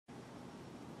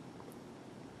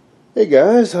Hey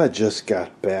guys, I just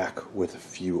got back with a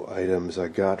few items I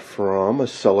got from a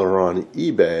seller on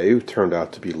eBay who turned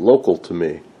out to be local to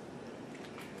me.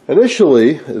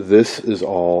 Initially, this is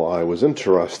all I was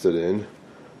interested in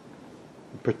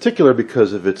particular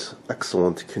because of its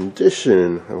excellent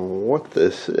condition. And what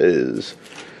this is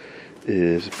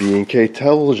B&K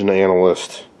television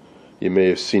analyst. You may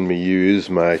have seen me use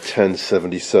my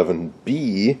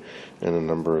 1077B in a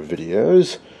number of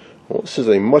videos. Well, this is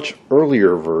a much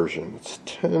earlier version. It's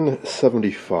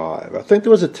 1075. I think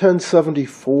there was a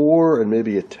 1074 and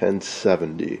maybe a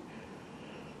 1070.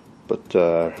 But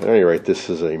at any rate, this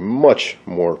is a much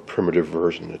more primitive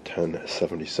version of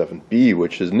 1077B,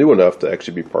 which is new enough to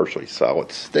actually be partially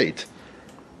solid state.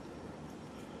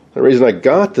 The reason I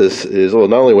got this is, well,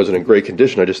 not only was it in great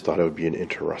condition, I just thought it would be an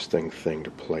interesting thing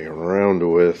to play around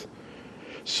with.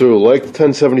 So like the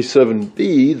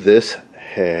 1077B, this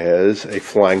has a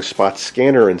flying spot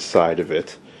scanner inside of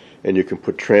it, and you can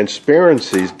put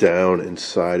transparencies down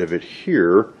inside of it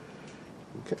here.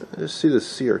 You can just see the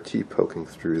CRT poking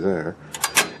through there,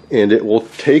 and it will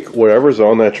take whatever's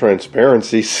on that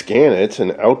transparency, scan it,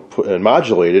 and output and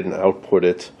modulate it and output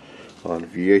it on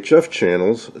VHF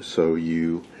channels, so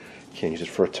you can use it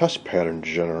for a test pattern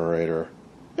generator.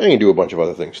 And you can do a bunch of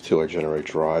other things too, like generate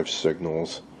drive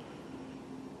signals.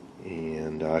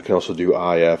 And I can also do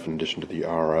IF in addition to the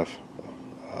RF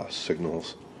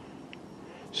signals.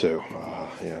 So,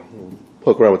 yeah, we'll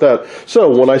poke around with that. So,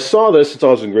 when I saw this, it's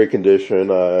always in great condition.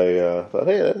 I thought,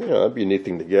 hey, that'd be a neat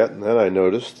thing to get. And then I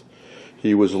noticed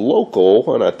he was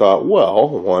local, and I thought, well,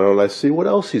 why don't I see what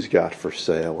else he's got for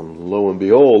sale? And lo and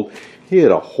behold, he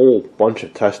had a whole bunch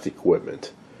of test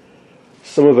equipment.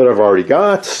 Some of it I've already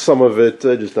got, some of it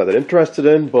just not that interested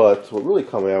in, but what really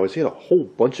caught my eye was he had a whole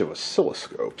bunch of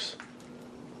oscilloscopes.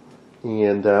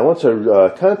 And once I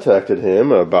contacted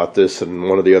him about this and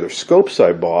one of the other scopes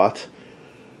I bought,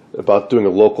 about doing a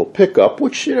local pickup,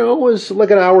 which, you know, was like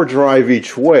an hour drive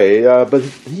each way, but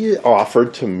he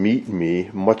offered to meet me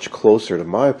much closer to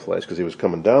my place because he was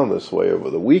coming down this way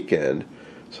over the weekend.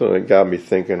 So it got me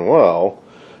thinking, well,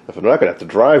 if I'm not going to have to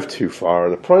drive too far,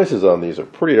 and the prices on these are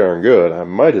pretty darn good, I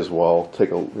might as well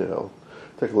take a look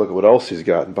at what else he's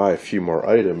got and buy a few more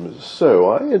items.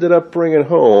 So I ended up bringing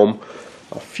home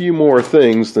a few more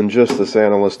things than just this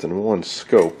analyst and one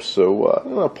scope. So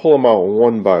I'm going to pull them out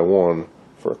one by one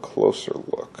for a closer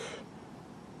look.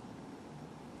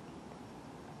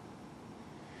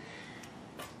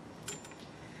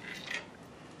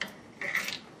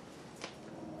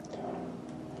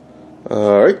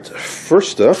 Alright,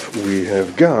 first up we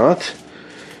have got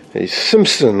a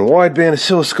Simpson wideband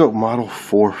oscilloscope model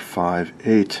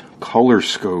 458 color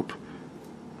scope.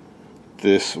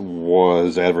 This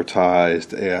was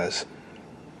advertised as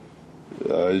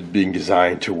being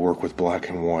designed to work with black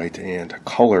and white and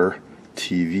color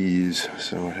TVs,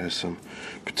 so it has some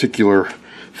particular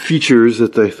features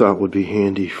that they thought would be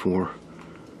handy for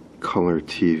color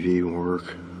TV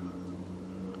work.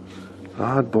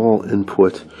 Oddball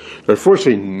input.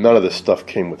 Unfortunately, none of this stuff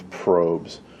came with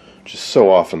probes, which is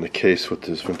so often the case with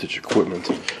this vintage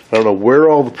equipment. I don't know where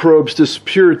all the probes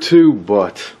disappeared to,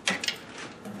 but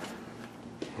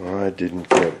I didn't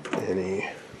get any.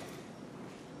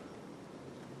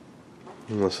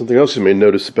 Something else you may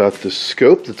notice about this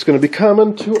scope that's going to be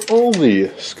common to all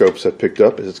the scopes I picked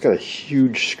up is it's got a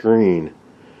huge screen.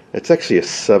 It's actually a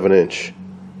 7-inch.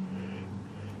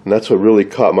 And that's what really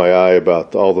caught my eye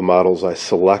about all the models I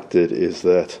selected, is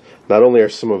that not only are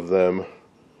some of them,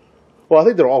 well, I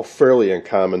think they're all fairly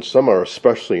uncommon, some are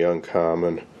especially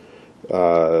uncommon,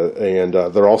 and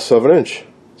they're all 7-inch.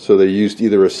 So they used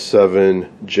either a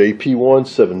 7JP1,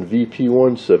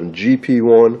 7VP1,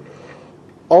 7GP1,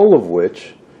 all of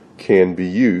which can be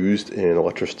used in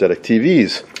electrostatic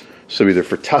TVs. So either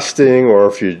for testing, or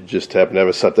if you just happen to have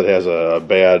a set that has a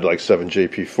bad like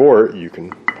 7JP4, you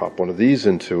can pop one of these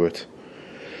into it.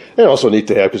 And also neat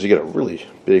to have because you get a really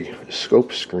big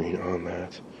scope screen on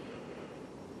that.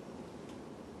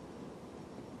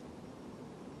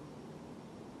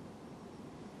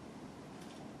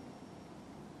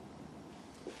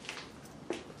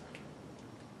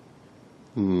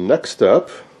 Next up,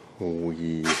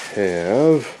 we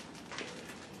have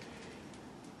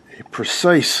a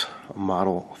Precise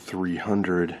Model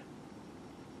 300,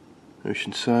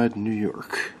 Oceanside, New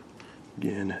York.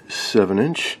 Again,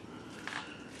 7-inch.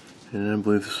 And I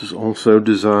believe this is also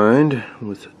designed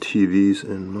with TVs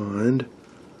in mind.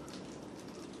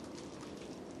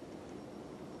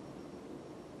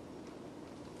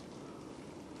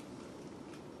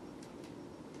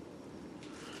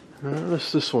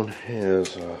 Notice this one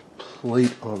has a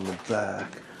plate on the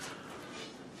back.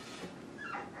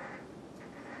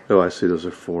 Oh, I see, those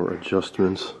are for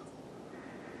adjustments.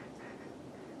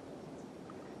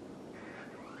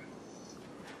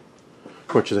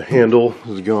 Much of the handle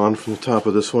is gone from the top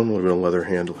of this one. A little bit of leather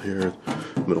handle here.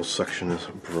 The middle section is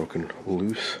broken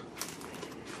loose.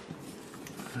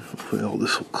 Hopefully all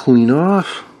this will clean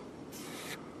off.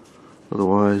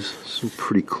 Otherwise, some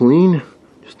pretty clean.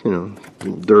 Just, you know, a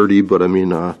little dirty, but I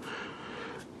mean, all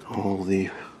the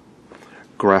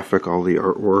graphic, all the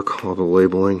artwork, all the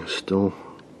labeling is still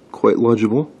quite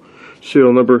legible.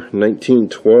 Serial number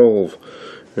 1912.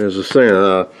 As I was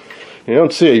saying, you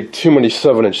don't see too many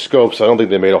 7-inch scopes. I don't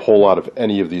think they made a whole lot of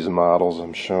any of these models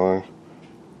I'm showing.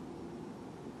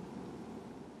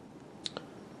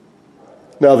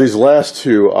 Now these last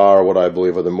two are what I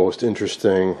believe are the most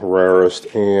interesting, rarest,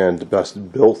 and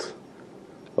best built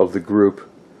of the group.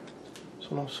 This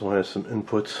one also has some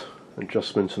inputs,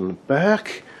 adjustments in the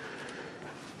back.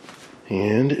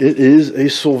 And it is a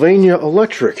Sylvania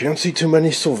Electric. You don't see too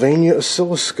many Sylvania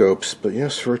oscilloscopes, but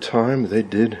yes, for a time they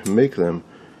did make them.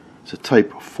 It's a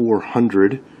Type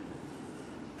 400.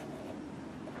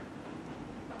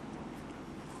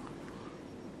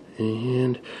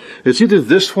 And it's either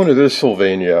this one or this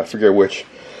Sylvania, I forget which.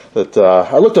 That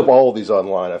I looked up all of these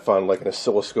online. I found like an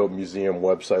oscilloscope museum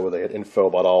website where they had info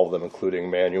about all of them, including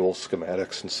manuals,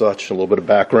 schematics, and such, and a little bit of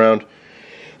background.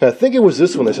 And I think it was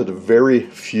this one they said very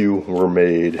few were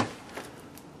made.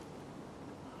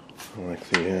 I like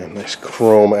the nice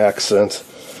chrome accent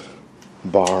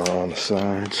bar on the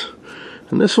sides.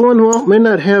 And this one, well, may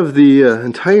not have the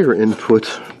entire input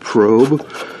probe.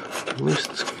 At least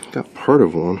it's got part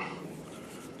of one.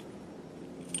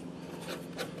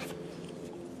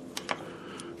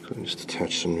 So I just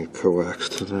attach some new coax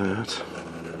to that.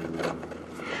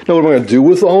 Now what am I going to do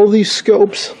with all of these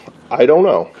scopes? I don't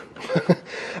know.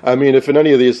 I mean, if in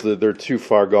any of these they're too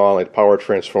far gone, like power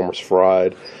transformers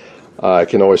fried, I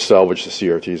can always salvage the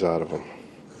CRTs out of them.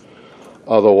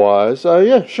 Otherwise,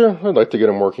 yeah, sure, I'd like to get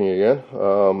them working again.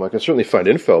 I can certainly find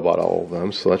info about all of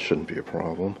them, so that shouldn't be a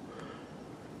problem.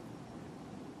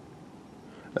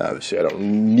 Obviously, I don't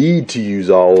need to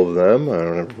use all of them. I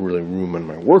don't have really room in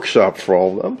my workshop for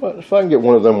all of them, but if I can get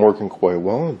one of them working quite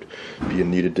well, it'd be a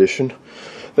neat addition.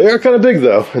 They are kind of big,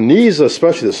 though, and these,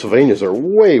 especially the Sylvanias, are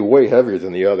way, way heavier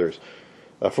than the others.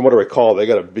 From what I recall, they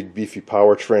got a big, beefy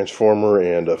power transformer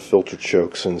and filter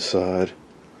chokes inside.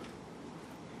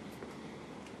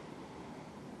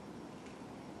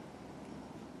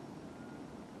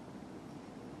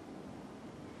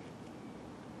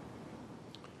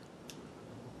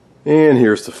 And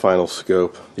here's the final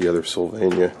scope, the other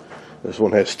Sylvania. This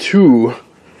one has two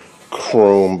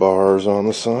chrome bars on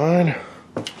the side.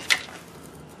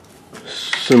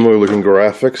 Similar looking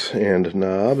graphics and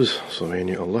knobs,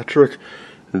 Sylvania Electric.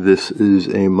 This is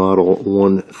a model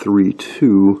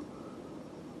 132.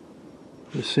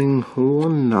 Missing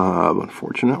one knob,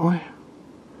 unfortunately.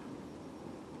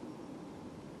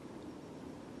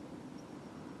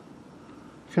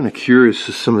 Kind of curious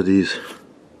to some of these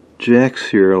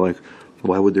jacks here, like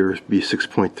why would there be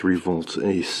 6.3 volts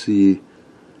AC?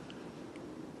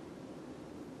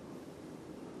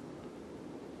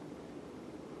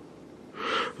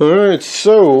 Alright,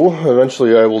 so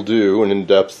eventually I will do an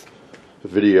in-depth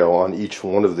video on each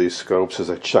one of these scopes as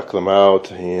I check them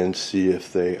out and see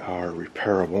if they are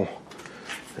repairable.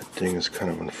 That thing is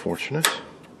kind of unfortunate.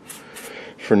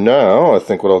 For now, I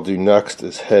think what I'll do next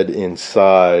is head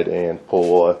inside and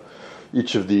pull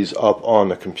each of these up on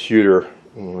the computer,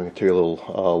 and we can take a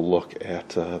little look at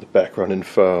the background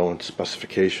info and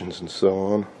specifications and so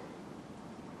on.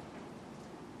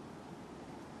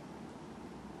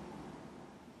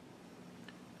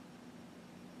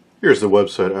 Here's the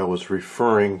website I was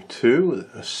referring to,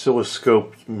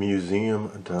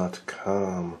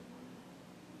 oscilloscopemuseum.com.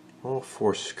 All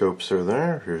four scopes are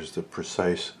there. Here's the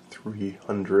Precise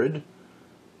 300,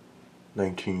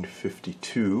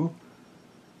 1952.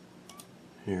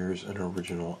 Here's an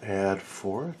original ad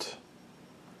for it.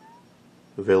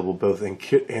 Available both in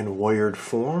kit and wired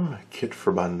form. Kit for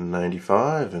about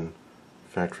 $95 and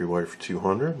factory wired for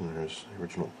 $200. And there's the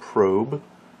original probe.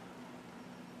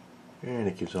 And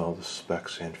it gives all the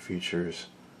specs and features.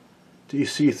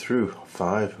 DC through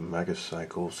 5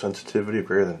 megacycles. Sensitivity of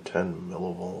greater than 10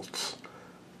 millivolts.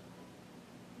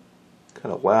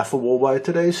 Kind of laughable by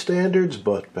today's standards,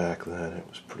 but back then it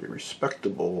was pretty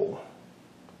respectable.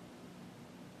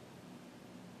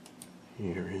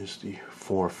 Here is the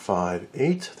 458.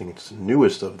 I think it's the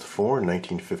newest of the four,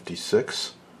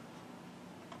 1956.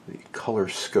 The color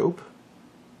scope.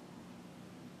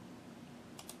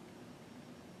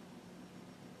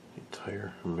 The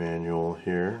entire manual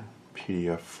here,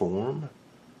 PDF form.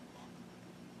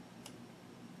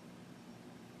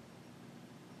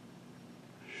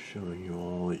 showing you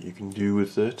all that you can do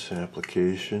with it,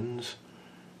 applications,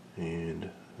 and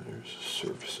there's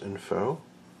service info.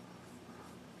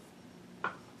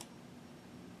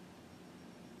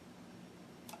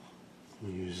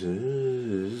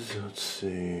 Uses, let's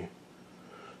see,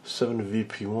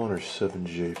 7VP1 or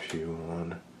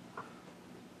 7JP1.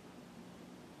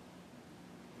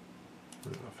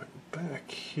 If I can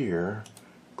back here,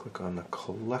 click on the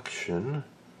collection.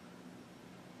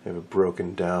 They have it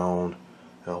broken down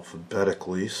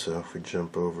alphabetically, so if we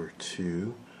jump over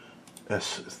to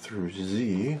S through Z,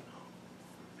 we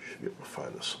should be able to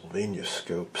find the Sylvania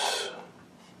scopes.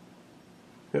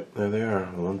 Yep, there they are,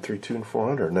 132 and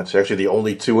 400, and that's actually the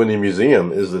only two in the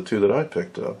museum is the two that I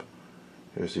picked up.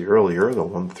 Here's the earlier, the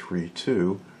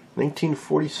 132,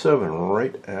 1947,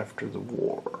 right after the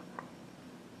war.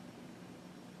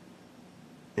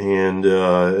 And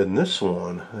in this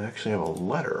one, I actually have a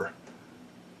letter.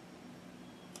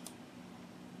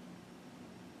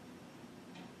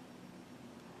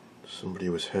 Somebody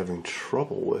was having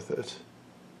trouble with it.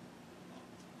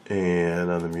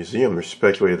 And on the museum, they're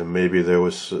speculating that maybe there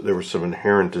were some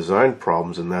inherent design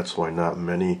problems, and that's why not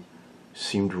many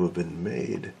seem to have been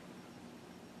made.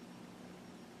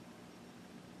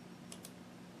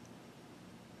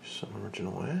 Some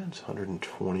original ads,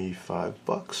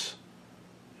 $125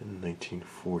 in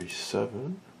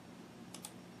 1947.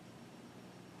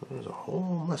 There's a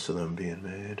whole mess of them being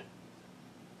made.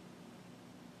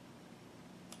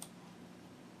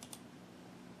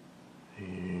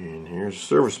 And here's a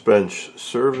service bench,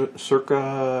 circa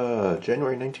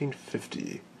January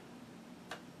 1950.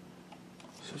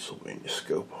 This is Sylvania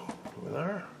scope over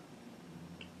there.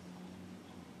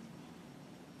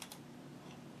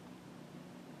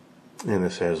 And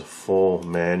this has a full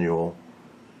manual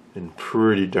in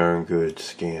pretty darn good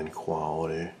scan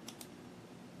quality.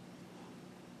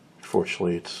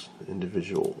 Fortunately, it's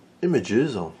individual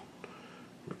images. I'll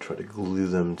try to glue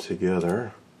them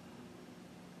together.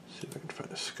 See if I can find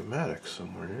a schematic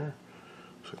somewhere here.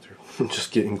 Looks like they're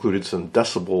just included some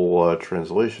decibel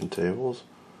translation tables.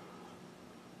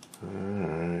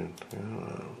 Alright,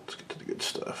 let's get to the good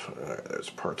stuff. Alright, there's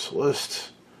parts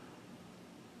list.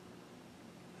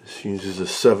 This uses a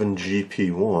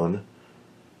 7GP1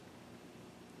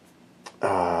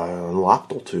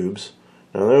 Loctal tubes.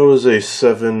 Now there was a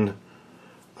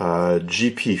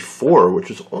 7GP4, which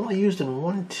was only used in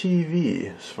one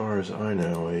TV, as far as I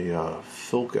know, a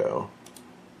Philco.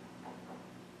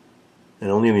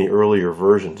 And only in the earlier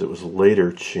versions. It was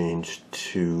later changed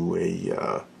to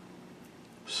a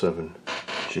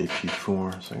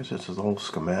 7JP4. So I guess that's the whole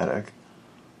schematic.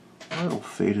 A little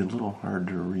faded, a little hard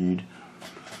to read.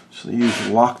 So they use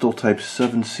Loctal type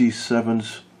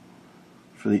 7C7s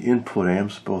for the input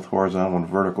amps, both horizontal and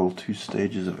vertical, 2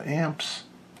 stages of amps.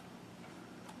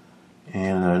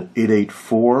 And an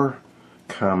 884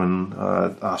 common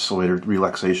oscillator,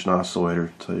 relaxation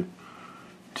oscillator type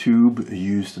tube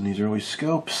used in these early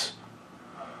scopes.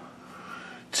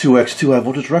 2X2 high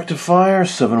voltage rectifier,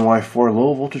 7Y4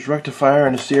 low voltage rectifier,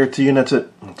 and a CRT, and that's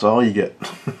it. That's all you get.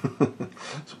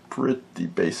 It's pretty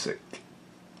basic.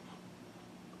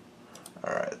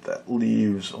 Alright, that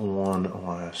leaves one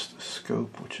last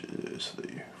scope, which is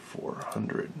the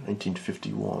 400,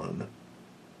 1951.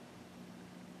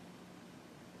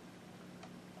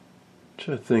 Which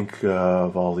I think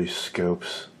of all these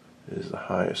scopes is the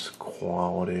highest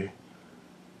quality.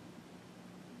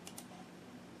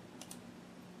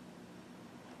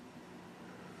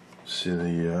 See,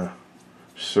 the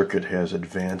circuit has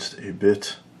advanced a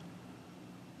bit.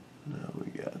 Now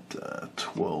we got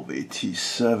 12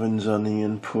 AT7s on the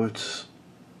inputs.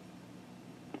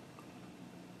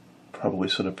 Probably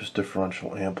set up as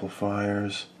differential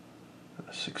amplifiers.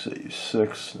 A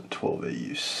 6AU6 and a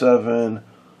 12AU7.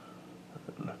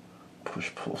 And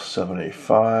push-pull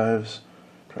 7A5s.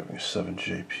 Driving a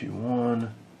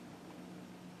 7JP1.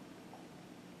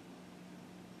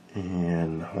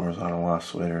 And the horizontal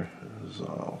oscillator is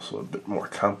also a bit more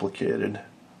complicated.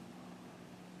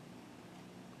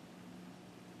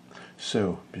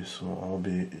 So this will all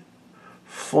be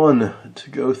fun to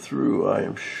go through, I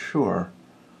am sure.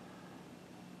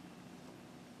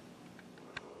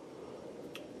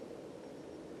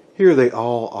 Here they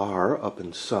all are up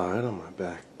inside on my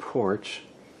back porch.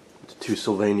 The two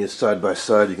Sylvanias side by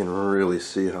side, you can really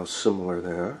see how similar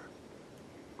they are.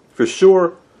 For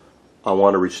sure, I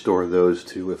want to restore those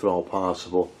two if at all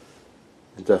possible.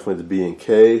 And definitely the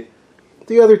B&K.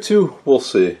 The other two, we'll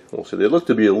see. We'll see. They look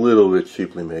to be a little bit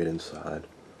cheaply made inside.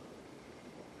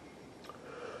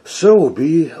 So we'll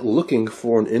be looking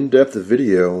for an in-depth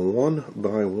video one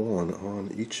by one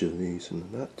on each of these in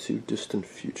the not too distant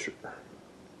future.